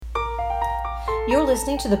You're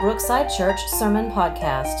listening to the Brookside Church Sermon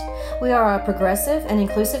Podcast. We are a progressive and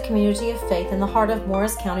inclusive community of faith in the heart of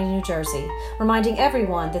Morris County, New Jersey, reminding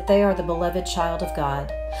everyone that they are the beloved child of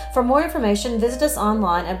God. For more information, visit us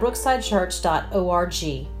online at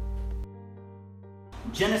brooksidechurch.org.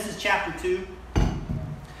 Genesis chapter 2,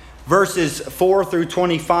 verses 4 through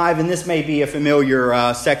 25, and this may be a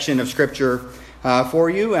familiar section of Scripture for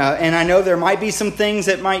you. And I know there might be some things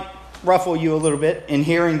that might ruffle you a little bit in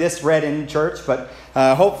hearing this read in church, but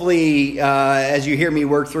hopefully as you hear me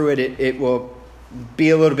work through it, it will be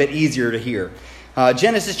a little bit easier to hear.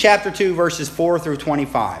 Genesis chapter 2, verses 4 through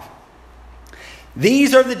 25.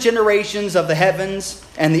 These are the generations of the heavens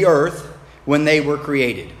and the earth when they were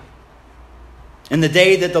created. In the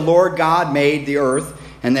day that the Lord God made the earth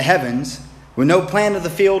and the heavens, when no plant of the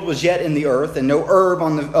field was yet in the earth, and no herb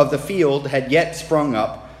of the field had yet sprung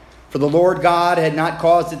up, for the Lord God had not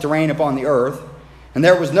caused it to rain upon the earth, and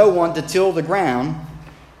there was no one to till the ground,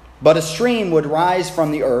 but a stream would rise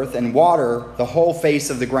from the earth and water the whole face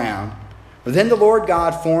of the ground. But then the Lord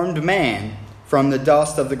God formed man from the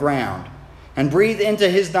dust of the ground, and breathed into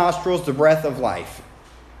his nostrils the breath of life.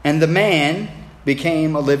 And the man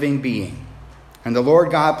became a living being. And the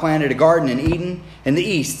Lord God planted a garden in Eden in the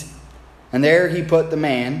east, and there he put the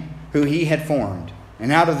man who he had formed.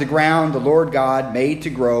 And out of the ground the Lord God made to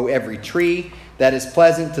grow every tree that is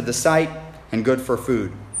pleasant to the sight and good for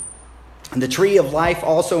food, and the tree of life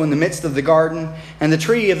also in the midst of the garden, and the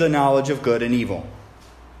tree of the knowledge of good and evil.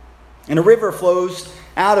 And a river flows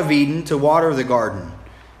out of Eden to water the garden,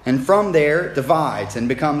 and from there divides and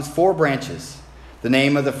becomes 4 branches. The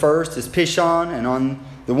name of the first is Pishon, and on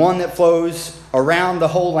the one that flows around the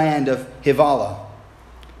whole land of Havilah,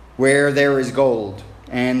 where there is gold,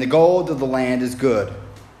 and the gold of the land is good.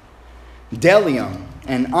 Bdellium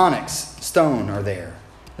and onyx stone are there.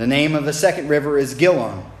 The name of the second river is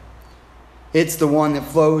Gihon. It's the one that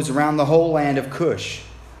flows around the whole land of Cush.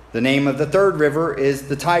 The name of the third river is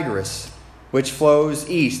the Tigris, which flows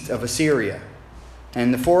east of Assyria.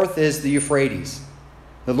 And the fourth is the Euphrates.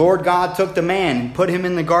 The Lord God took the man and put him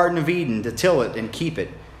in the Garden of Eden to till it and keep it.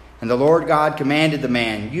 And the Lord God commanded the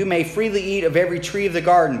man, "You may freely eat of every tree of the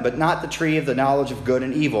garden, but not the tree of the knowledge of good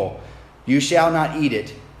and evil. You shall not eat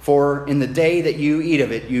it, for in the day that you eat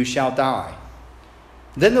of it, you shall die."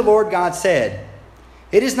 Then the Lord God said,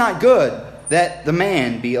 "It is not good that the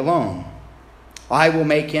man be alone. I will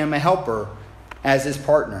make him a helper as his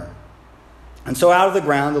partner." And so out of the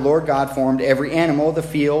ground the Lord God formed every animal of the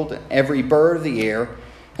field, every bird of the air,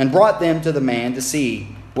 and brought them to the man to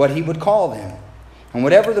see what he would call them. And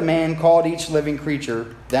whatever the man called each living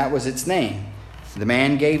creature, that was its name. The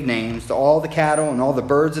man gave names to all the cattle and all the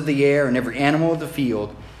birds of the air and every animal of the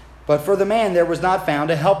field. But for the man there was not found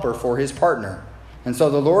a helper for his partner. And so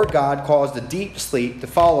the Lord God caused a deep sleep to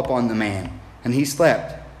fall upon the man, and he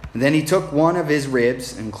slept. And then he took one of his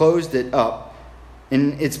ribs and closed it up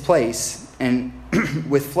in its place and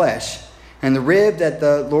with flesh. And the rib that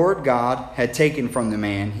the Lord God had taken from the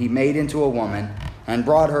man, he made into a woman and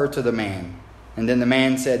brought her to the man. And then the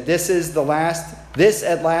man said, This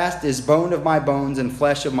at last is bone of my bones and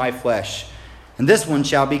flesh of my flesh. And this one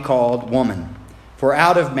shall be called woman, for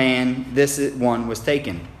out of man this one was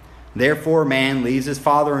taken. Therefore man leaves his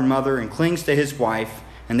father and mother and clings to his wife,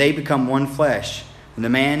 and they become one flesh. And the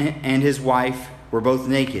man and his wife were both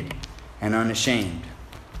naked and unashamed.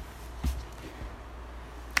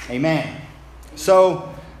 Amen. So,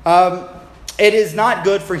 it is not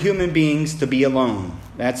good for human beings to be alone.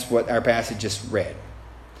 That's what our passage just read.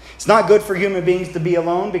 It's not good for human beings to be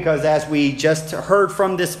alone because, as we just heard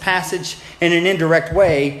from this passage in an indirect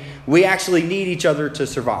way, we actually need each other to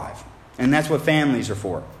survive. And that's what families are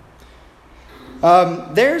for.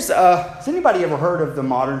 Has anybody ever heard of the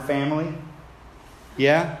Modern Family?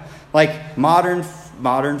 Yeah? Like Modern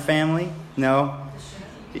Family? No?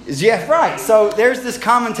 Yeah, right. So there's this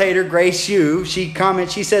commentator, Grace Yu. She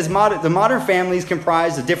says the modern family is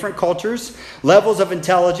comprised of different cultures, levels of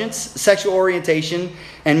intelligence, sexual orientation,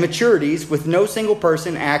 and maturities, with no single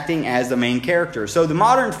person acting as the main character. So the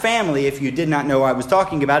Modern Family, if you did not know I was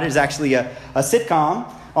talking about it, is actually a sitcom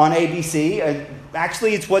on ABC.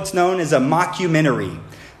 Actually, it's what's known as a mockumentary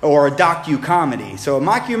or a docu-comedy. So a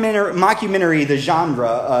mockumentary, the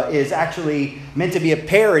genre, is actually meant to be a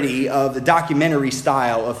parody of the documentary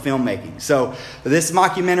style of filmmaking. So this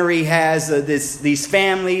mockumentary has these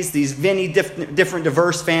families, these many different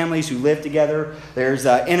diverse families who live together. There's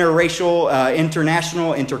interracial,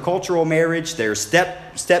 international, intercultural marriage. There's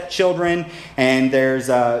stepchildren, and there's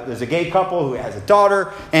a gay couple who has a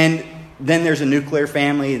daughter. And then there's a nuclear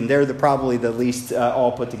family, and they're probably the least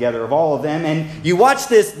all put together of all of them. And you watch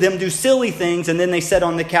them do silly things, and then they sit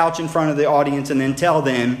on the couch in front of the audience and then tell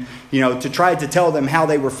them, to try to tell them how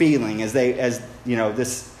they were feeling as this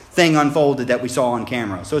thing unfolded that we saw on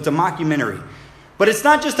camera. So it's a mockumentary. But it's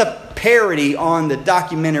not just a parody on the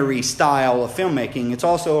documentary style of filmmaking. It's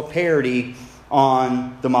also a parody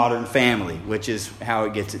on the Modern Family, which is how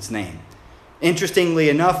it gets its name. Interestingly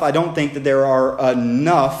enough, I don't think that there are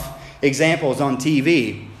enough examples on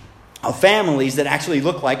TV of families that actually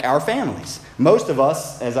look like our families. Most of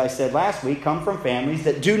us, as I said last week, come from families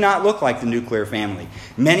that do not look like the nuclear family.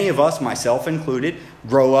 Many of us, myself included,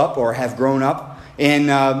 grow up or have grown up in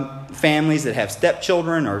families that have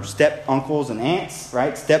stepchildren or step uncles and aunts,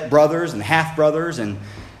 right? Step brothers and half brothers, and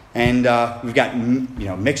we've got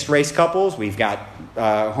mixed race couples. We've got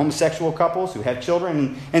homosexual couples who have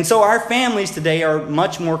children, and so our families today are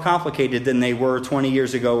much more complicated than they were 20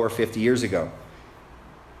 years ago or 50 years ago.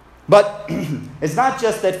 But it's not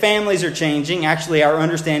just that families are changing. Actually, our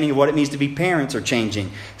understanding of what it means to be parents are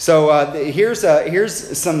changing. So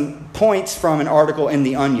here's some points from an article in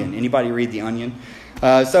The Onion. Anybody read The Onion?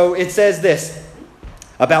 So it says this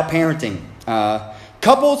about parenting.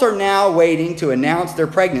 Couples are now waiting to announce their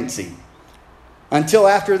pregnancy until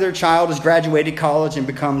after their child has graduated college and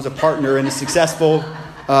becomes a partner in a successful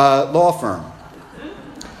law firm.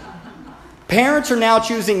 Parents are now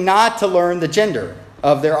choosing not to learn the gender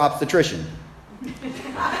of their obstetrician.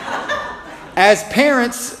 As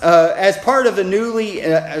parents, as part of the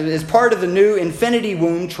new infinity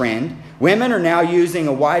womb trend, women are now using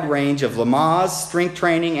a wide range of Lamaze, strength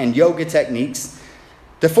training, and yoga techniques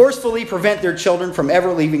to forcefully prevent their children from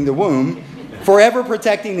ever leaving the womb, forever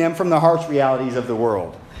protecting them from the harsh realities of the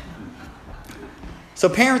world. So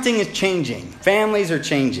parenting is changing. Families are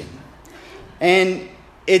changing. And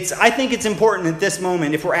I think it's important at this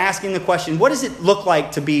moment, if we're asking the question, what does it look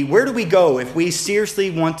like to be, where do we go if we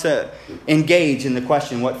seriously want to engage in the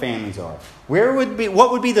question what families are?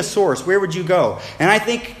 What would be the source? Where would you go? And I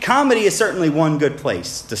think comedy is certainly one good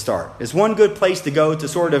place to start. It's one good place to go to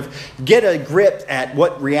sort of get a grip at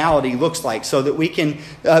what reality looks like so that we can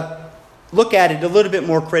look at it a little bit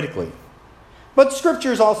more critically. But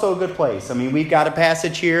Scripture is also a good place. I mean, we've got a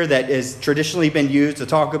passage here that has traditionally been used to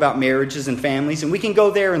talk about marriages and families, and we can go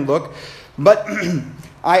there and look. But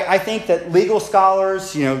I think that legal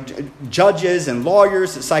scholars, judges and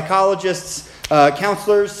lawyers, psychologists,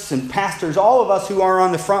 counselors and pastors, all of us who are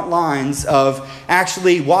on the front lines of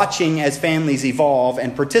actually watching as families evolve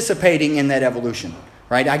and participating in that evolution.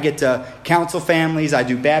 Right? I get to counsel families. I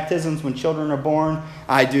do baptisms when children are born.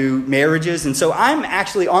 I do marriages. And so I'm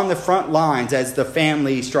actually on the front lines as the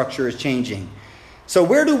family structure is changing. So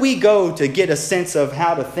where do we go to get a sense of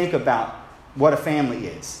how to think about what a family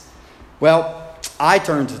is? Well, I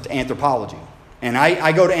turn to anthropology. And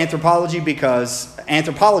I go to anthropology because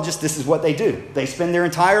anthropologists, this is what they do. They spend their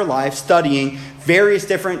entire life studying various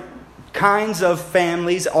different kinds of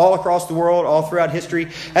families all across the world, all throughout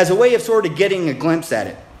history, as a way of sort of getting a glimpse at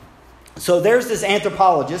it. So there's this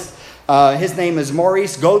anthropologist. His name is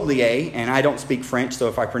Maurice Godelier, and I don't speak French, so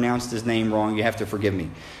if I pronounced his name wrong, you have to forgive me.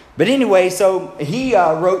 But anyway, so he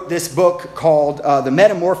wrote this book called The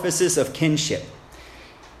Metamorphosis of Kinship.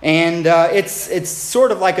 And it's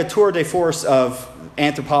sort of like a tour de force of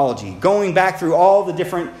anthropology, going back through all the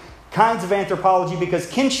different kinds of anthropology, because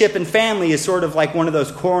kinship and family is sort of like one of those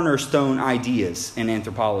cornerstone ideas in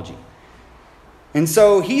anthropology. And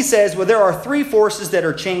so he says, well, there are three forces that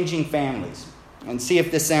are changing families. And see if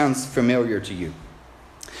this sounds familiar to you.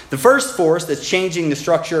 The first force that's changing the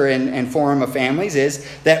structure and form of families is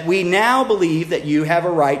that we now believe that you have a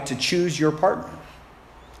right to choose your partner.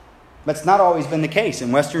 That's not always been the case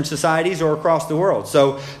in Western societies or across the world.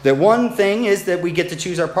 So the one thing is that we get to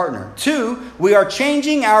choose our partner. Two, we are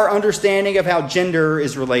changing our understanding of how gender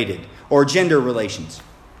is related, or gender relations,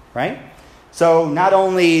 right? So not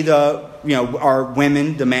only are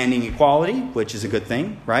women demanding equality, which is a good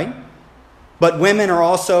thing, right? But women are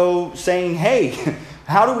also saying, hey,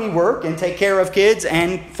 how do we work and take care of kids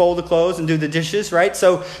and fold the clothes and do the dishes, right?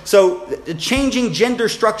 So changing gender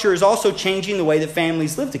structure is also changing the way that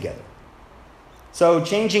families live together. So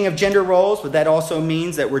changing of gender roles, but that also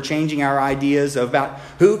means that we're changing our ideas about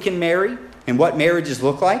who can marry and what marriages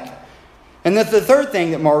look like. And the third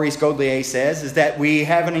thing that Maurice Godelier says is that we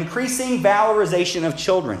have an increasing valorization of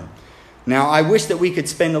children. Now, I wish that we could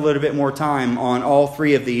spend a little bit more time on all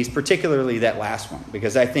three of these, particularly that last one,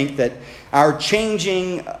 because I think that our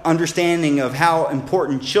changing understanding of how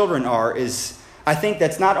important children are I think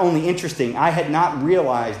that's not only interesting. I had not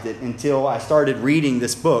realized it until I started reading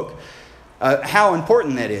this book, how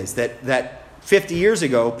important that is, that 50 years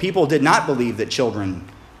ago, people did not believe that children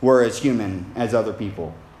were as human as other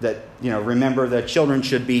people. That, remember that children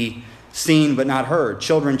should be seen but not heard.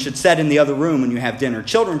 Children should sit in the other room when you have dinner.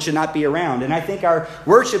 Children should not be around. And I think our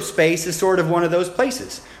worship space is sort of one of those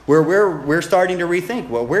places where we're starting to rethink,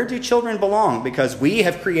 well, where do children belong? Because we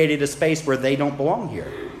have created a space where they don't belong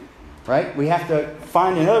here. Right? We have to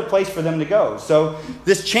find another place for them to go. So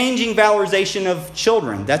this changing valorization of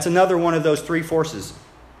children, that's another one of those three forces.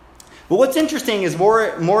 But what's interesting is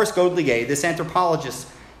Maurice Godelier, this anthropologist,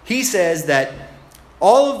 he says that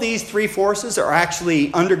all of these three forces are actually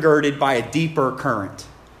undergirded by a deeper current.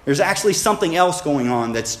 There's actually something else going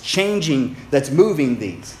on that's changing, that's moving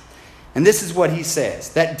these. And this is what he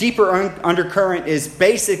says. That deeper undercurrent is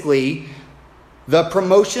basically the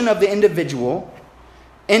promotion of the individual,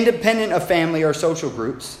 independent of family or social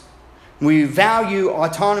groups. We value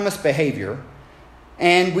autonomous behavior.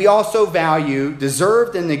 And we also value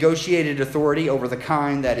deserved and negotiated authority over the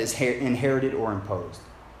kind that is inherited or imposed.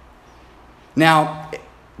 Now,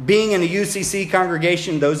 being in a UCC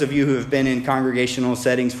congregation, those of you who have been in congregational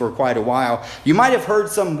settings for quite a while, you might have heard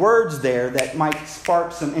some words there that might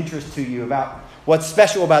spark some interest to you about what's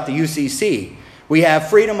special about the UCC. We have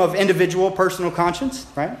freedom of individual personal conscience,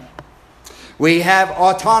 right? We have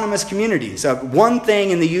autonomous communities. One thing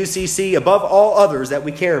in the UCC above all others that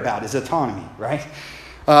we care about is autonomy, right?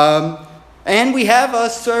 And we have a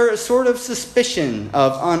sort of suspicion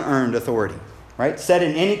of unearned authority. Right? Sit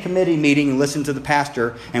in any committee meeting and listen to the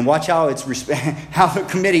pastor and watch how the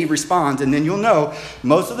committee responds. And then you'll know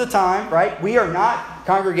most of the time, right? We are not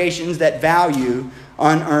congregations that value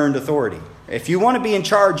unearned authority. If you want to be in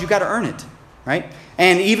charge, you got to earn it. Right?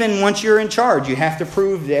 And even once you're in charge, you have to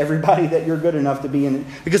prove to everybody that you're good enough to be in it.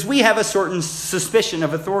 Because we have a certain suspicion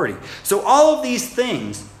of authority. So all of these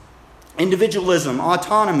things, individualism,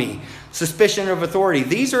 autonomy, suspicion of authority,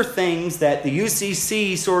 these are things that the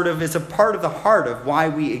UCC sort of is a part of the heart of why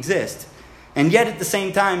we exist. And yet at the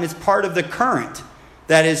same time, it's part of the current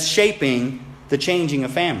that is shaping the changing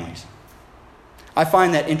of families. I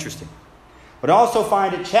find that interesting. But I also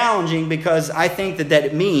find it challenging because I think that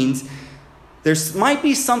it means there might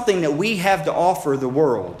be something that we have to offer the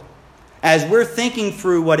world as we're thinking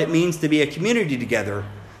through what it means to be a community together,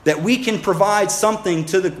 that we can provide something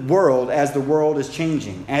to the world as the world is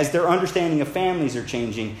changing, as their understanding of families are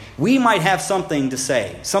changing. We might have something to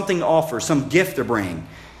say, something to offer, some gift to bring.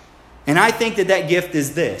 And I think that gift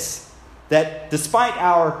is this, that despite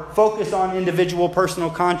our focus on individual personal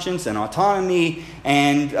conscience and autonomy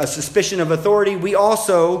and a suspicion of authority, we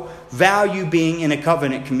also value being in a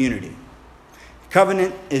covenant community.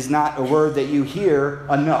 Covenant is not a word that you hear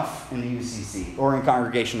enough in the UCC or in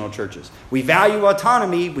congregational churches. We value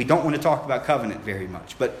autonomy. We don't want to talk about covenant very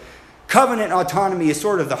much. But covenant autonomy is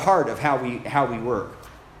sort of the heart of how we work.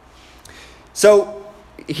 So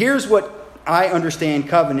here's what I understand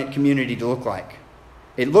covenant community to look like.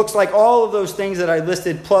 It looks like all of those things that I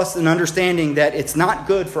listed, plus an understanding that it's not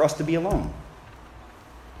good for us to be alone.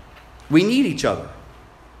 We need each other.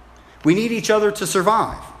 We need each other to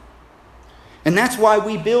survive. And that's why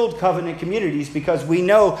we build covenant communities, because we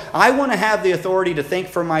know I want to have the authority to think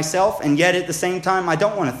for myself, and yet at the same time, I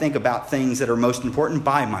don't want to think about things that are most important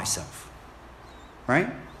by myself. Right?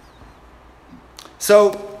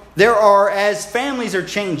 So there are, as families are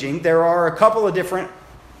changing, there are a couple of different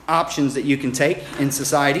options that you can take in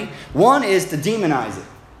society. One is to demonize it.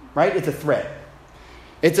 Right? It's a threat.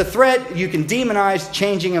 It's a threat. You can demonize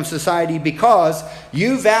changing of society because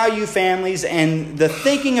you value families, and the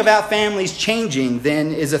thinking about families changing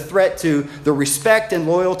then is a threat to the respect and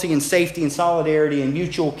loyalty and safety and solidarity and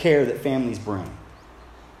mutual care that families bring.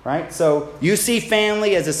 Right? So you see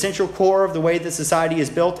family as a central core of the way that society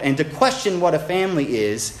is built, and to question what a family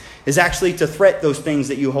is actually to threat those things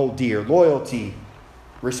that you hold dear: loyalty,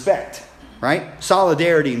 respect, right?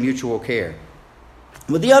 Solidarity, mutual care.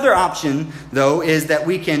 Well, the other option, though, is that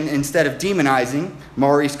we can, instead of demonizing,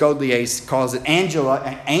 Maurice Godelier calls it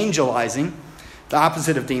angelizing, the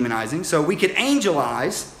opposite of demonizing. So we could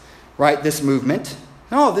angelize, right, this movement.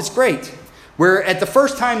 Oh, that's great. Where at the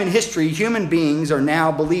first time in history, human beings are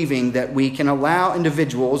now believing that we can allow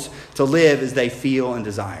individuals to live as they feel and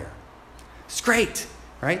desire. It's great,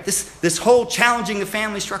 right? This whole challenging the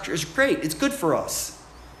family structure is great. It's good for us.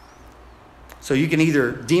 So you can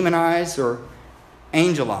either demonize or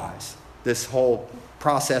angelize this whole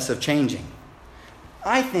process of changing.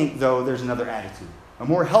 I think, though, there's another attitude, a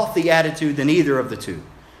more healthy attitude than either of the two,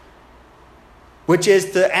 which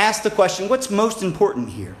is to ask the question, what's most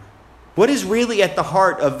important here? What is really at the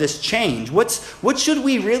heart of this change? What should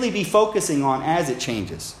we really be focusing on as it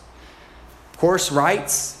changes? Of course,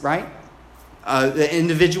 rights, right? the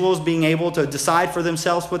individuals being able to decide for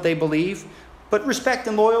themselves what they believe. But respect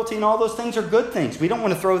and loyalty and all those things are good things. We don't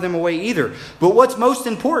want to throw them away either. But what's most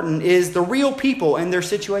important is the real people and their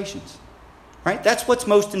situations. Right? That's what's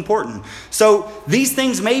most important. So these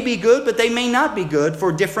things may be good, but they may not be good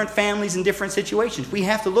for different families and different situations. We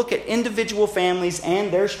have to look at individual families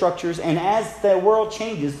and their structures, and as the world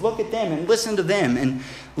changes, look at them and listen to them and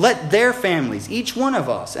let their families, each one of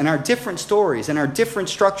us, and our different stories and our different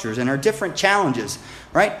structures and our different challenges,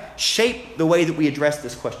 right, shape the way that we address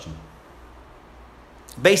this question.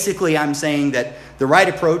 Basically, I'm saying that the right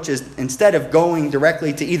approach is, instead of going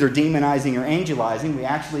directly to either demonizing or angelizing, we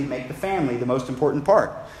actually make the family the most important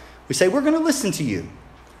part. We say, we're going to listen to you.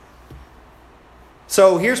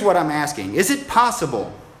 So here's what I'm asking. Is it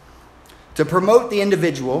possible to promote the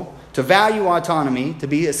individual, to value autonomy, to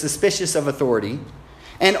be suspicious of authority,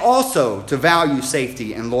 and also to value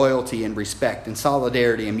safety and loyalty and respect and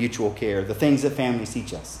solidarity and mutual care, the things that families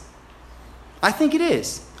teach us? I think it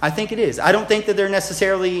is. I think it is. I don't think that they're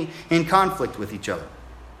necessarily in conflict with each other.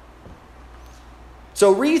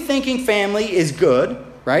 So rethinking family is good,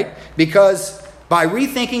 right? Because by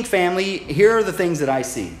rethinking family, here are the things that I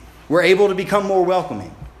see. We're able to become more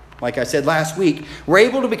welcoming. Like I said last week, we're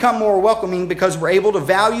able to become more welcoming because we're able to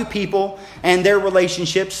value people and their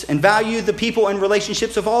relationships and value the people and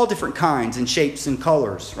relationships of all different kinds and shapes and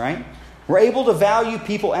colors, right? We're able to value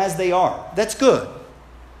people as they are. That's good.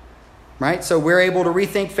 Right? So we're able to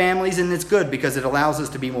rethink families, and it's good because it allows us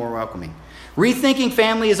to be more welcoming. Rethinking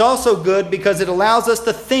family is also good because it allows us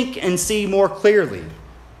to think and see more clearly.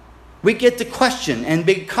 We get to question, and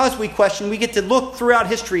because we question, we get to look throughout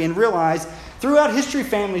history and realize throughout history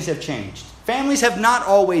families have changed. Families have not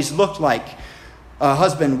always looked like a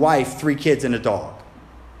husband, wife, 3 kids, and a dog.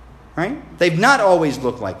 Right? They've not always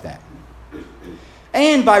looked like that.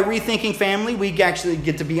 And by rethinking family, we actually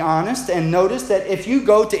get to be honest and notice that if you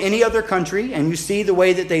go to any other country and you see the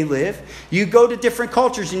way that they live, you go to different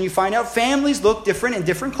cultures and you find out families look different in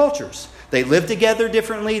different cultures. They live together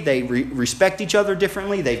differently. They respect each other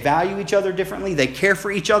differently. They value each other differently. They care for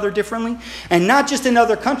each other differently. And not just in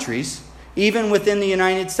other countries, even within the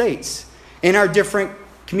United States, in our different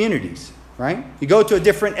communities. Right? You go to a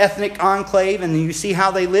different ethnic enclave and you see how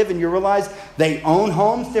they live and you realize they own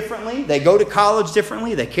homes differently. They go to college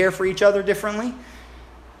differently. They care for each other differently.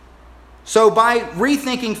 So by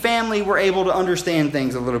rethinking family, we're able to understand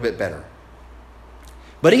things a little bit better.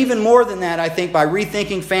 But even more than that, I think by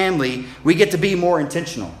rethinking family, we get to be more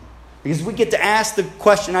intentional. Because we get to ask the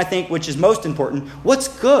question, I think, which is most important, what's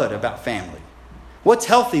good about family? What's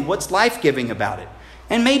healthy? What's life-giving about it?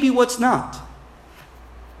 And maybe what's not.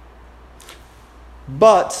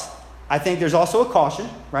 But I think there's also a caution,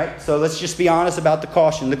 right? So let's just be honest about the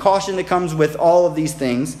caution. The caution that comes with all of these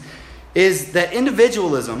things is that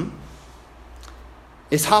individualism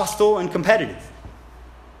is hostile and competitive.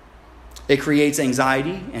 It creates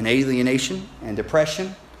anxiety and alienation and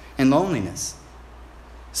depression and loneliness.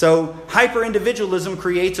 So hyper-individualism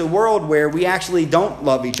creates a world where we actually don't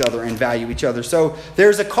love each other and value each other. So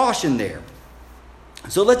there's a caution there.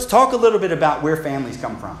 So let's talk a little bit about where families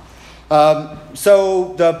come from.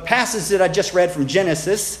 So the passage that I just read from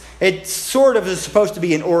Genesis, it sort of is supposed to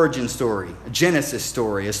be an origin story, a Genesis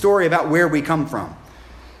story, a story about where we come from.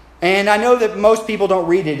 And I know that most people don't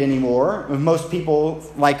read it anymore, most people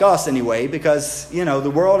like us anyway, because,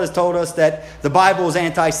 the world has told us that the Bible is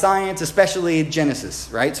anti-science, especially Genesis,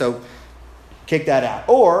 right? So kick that out.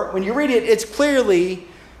 Or when you read it, it's clearly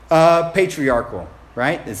patriarchal.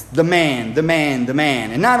 Right? It's the man, the man, the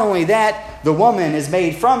man. And not only that, the woman is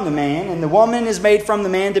made from the man, and the woman is made from the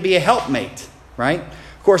man to be a helpmate. Right?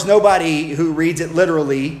 Of course, nobody who reads it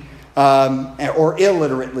literally or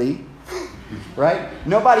illiterately, right?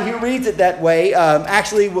 Nobody who reads it that way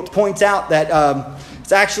actually points out that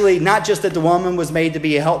it's actually not just that the woman was made to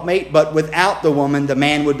be a helpmate, but without the woman, the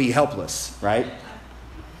man would be helpless. Right?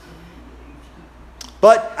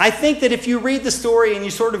 But I think that if you read the story and you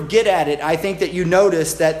sort of get at it, I think that you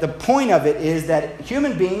notice that the point of it is that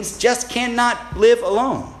human beings just cannot live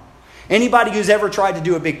alone. Anybody who's ever tried to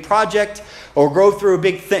do a big project or go through a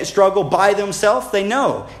big struggle by themselves, they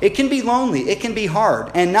know it can be lonely. It can be hard.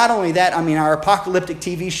 And not only that, our apocalyptic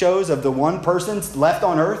TV shows of the one person left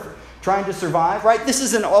on earth trying to survive, right? This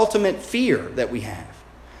is an ultimate fear that we have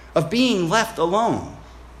of being left alone.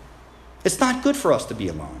 It's not good for us to be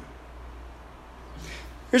alone.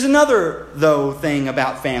 There's another, though, thing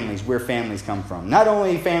about families, where families come from. Not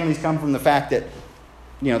only families come from the fact that,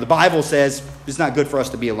 the Bible says it's not good for us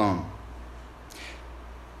to be alone.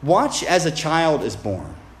 Watch as a child is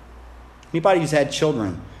born. Anybody who's had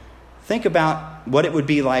children, think about what it would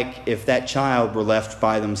be like if that child were left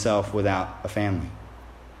by themselves without a family.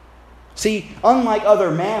 See, unlike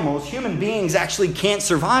other mammals, human beings actually can't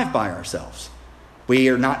survive by ourselves. We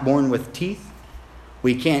are not born with teeth.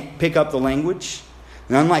 We can't pick up the language.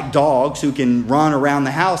 And unlike dogs who can run around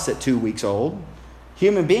the house at 2 weeks old,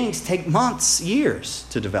 human beings take months, years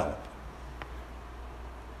to develop.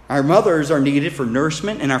 Our mothers are needed for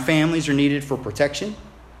nourishment, and our families are needed for protection.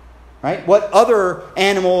 Right? What other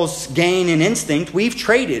animals gain in instinct, we've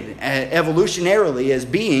traded evolutionarily as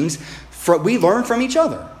beings. We learn from each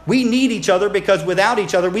other. We need each other because without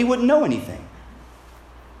each other, we wouldn't know anything.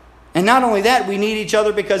 And not only that, we need each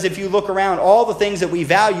other because if you look around, all the things that we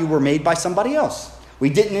value were made by somebody else. We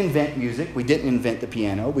didn't invent music. We didn't invent the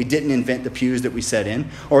piano. We didn't invent the pews that we sit in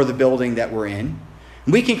or the building that we're in.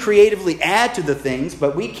 We can creatively add to the things,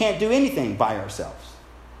 but we can't do anything by ourselves.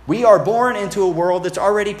 We are born into a world that's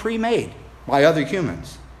already pre-made by other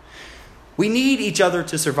humans. We need each other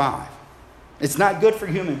to survive. It's not good for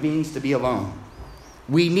human beings to be alone.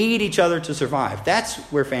 We need each other to survive. That's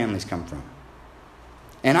where families come from.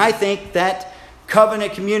 And I think that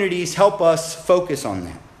covenant communities help us focus on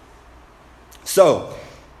that. So,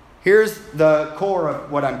 here's the core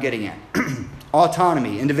of what I'm getting at.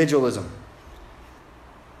 Autonomy, individualism.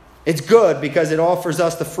 It's good because it offers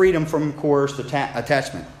us the freedom from coerced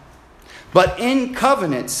attachment. But in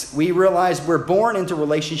covenants, we realize we're born into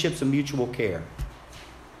relationships of mutual care.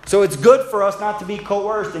 So it's good for us not to be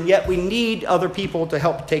coerced, and yet we need other people to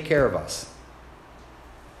help take care of us.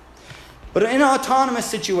 But in autonomous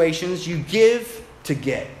situations, you give to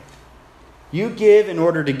get. You give in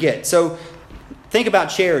order to get. So think about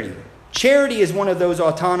charity. Charity is one of those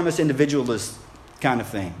autonomous individualist kind of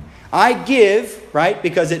thing. I give, right,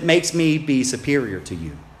 because it makes me be superior to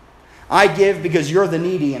you. I give because you're the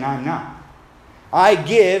needy and I'm not. I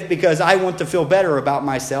give because I want to feel better about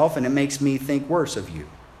myself and it makes me think worse of you.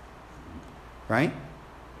 Right?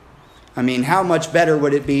 I mean, how much better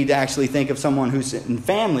would it be to actually think of someone who's in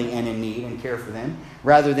family and in need and care for them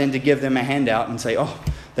rather than to give them a handout and say, oh,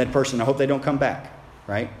 that person, I hope they don't come back.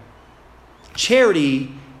 Right?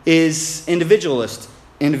 Charity is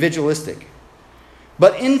individualistic.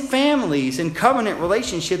 But in families, in covenant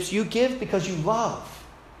relationships, you give because you love.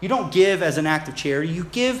 You don't give as an act of charity. You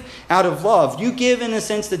give out of love. You give in a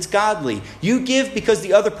sense that's godly. You give because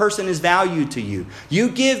the other person is valued to you. You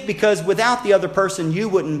give because without the other person, you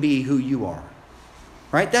wouldn't be who you are.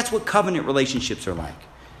 Right? That's what covenant relationships are like.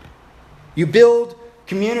 You build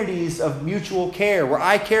communities of mutual care where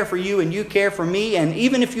I care for you and you care for me. And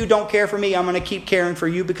even if you don't care for me, I'm going to keep caring for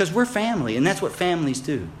you because we're family. And that's what families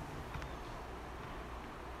do.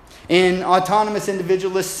 In autonomous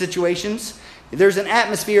individualist situations, there's an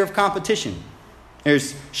atmosphere of competition.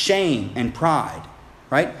 There's shame and pride,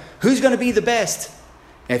 right? Who's going to be the best?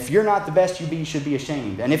 If you're not the best, you should be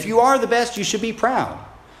ashamed. And if you are the best, you should be proud.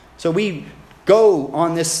 So we go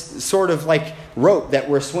on this sort of like rope that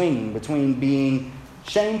we're swinging between being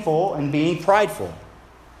shameful and being prideful.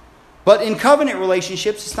 But in covenant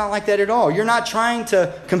relationships, it's not like that at all. You're not trying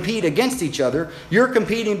to compete against each other. You're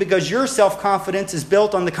competing because your self-confidence is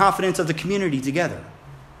built on the confidence of the community together.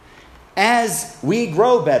 As we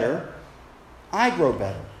grow better, I grow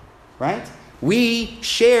better, right? We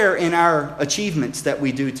share in our achievements that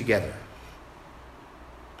we do together.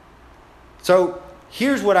 So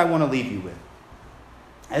here's what I want to leave you with.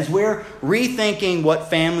 As we're rethinking what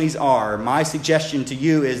families are, my suggestion to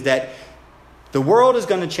you is that the world is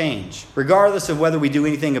going to change, regardless of whether we do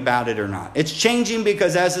anything about it or not. It's changing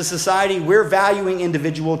because as a society, we're valuing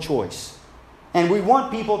individual choice. And we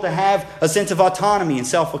want people to have a sense of autonomy and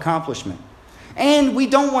self-accomplishment. And we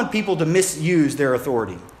don't want people to misuse their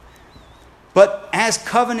authority. But as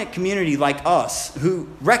covenant community like us, who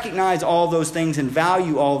recognize all those things and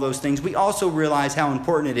value all those things, we also realize how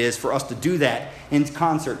important it is for us to do that in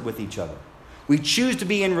concert with each other. We choose to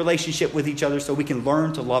be in relationship with each other so we can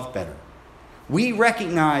learn to love better. We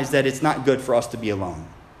recognize that it's not good for us to be alone.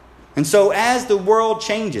 And so as the world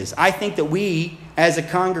changes, I think that we, as a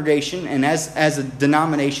congregation and as a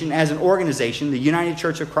denomination, as an organization, the United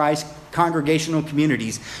Church of Christ congregational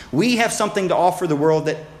communities, we have something to offer the world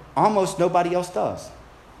that almost nobody else does.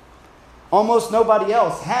 Almost nobody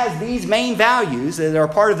else has these main values that are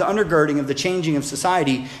part of the undergirding of the changing of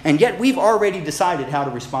society, and yet we've already decided how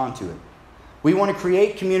to respond to it. We want to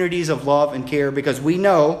create communities of love and care because we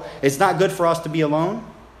know it's not good for us to be alone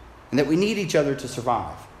and that we need each other to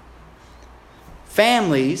survive.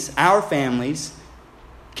 Families, our families,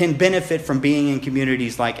 can benefit from being in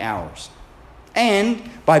communities like ours.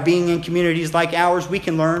 And by being in communities like ours, we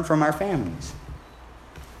can learn from our families.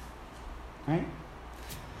 Right?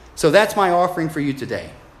 So that's my offering for you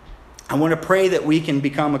today. I want to pray that we can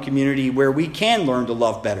become a community where we can learn to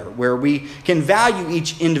love better, where we can value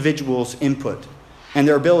each individual's input and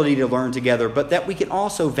their ability to learn together, but that we can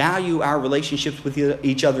also value our relationships with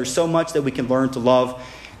each other so much that we can learn to love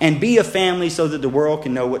and be a family so that the world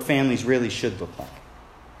can know what families really should look like.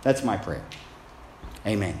 That's my prayer.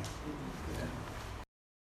 Amen.